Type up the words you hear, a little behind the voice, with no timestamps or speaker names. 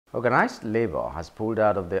Organised Labour has pulled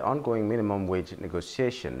out of the ongoing minimum wage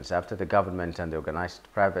negotiations after the government and the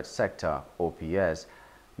Organised Private Sector (OPS)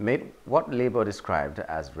 made what Labour described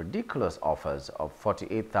as ridiculous offers of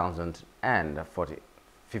 48,000 and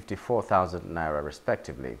 54,000 naira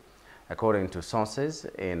respectively. According to sources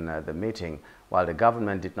in the meeting, while the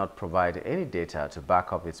government did not provide any data to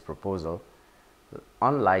back up its proposal,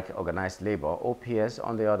 unlike Organised Labour, OPS,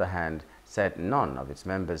 on the other hand, said none of its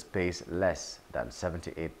members pays less than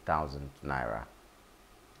 78,000 naira.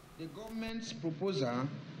 The government's proposal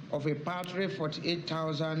of a paltry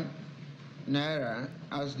 48,000 naira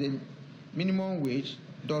as the minimum wage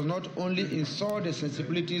does not only insult the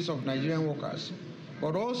sensibilities of Nigerian workers,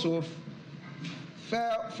 but also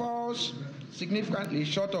falls significantly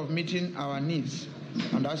short of meeting our needs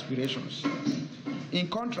and aspirations. In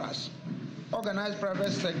contrast, Organised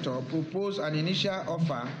Private Sector proposed an initial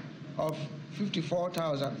offer of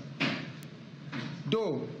 54,000.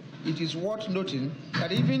 Though it is worth noting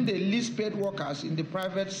that even the least paid workers in the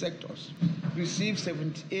private sectors receive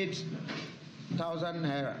 78,000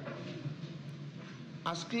 naira.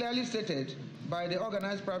 As clearly stated by the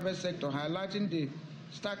Organised Private Sector, highlighting the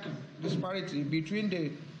stark disparity between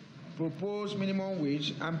the proposed minimum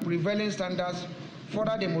wage and prevailing standards,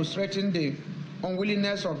 further demonstrating the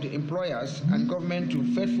unwillingness of the employers and government to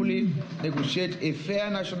faithfully negotiate a fair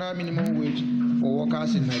national minimum wage for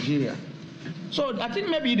workers in Nigeria. So I think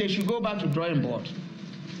maybe they should go back to drawing board.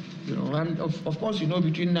 And of course,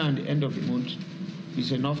 between now and the end of the month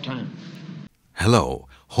is enough time. Hello,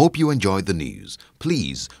 hope you enjoyed the news.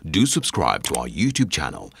 Please do subscribe to our YouTube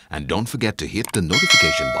channel and don't forget to hit the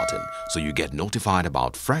notification button so you get notified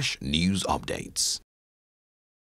about fresh news updates.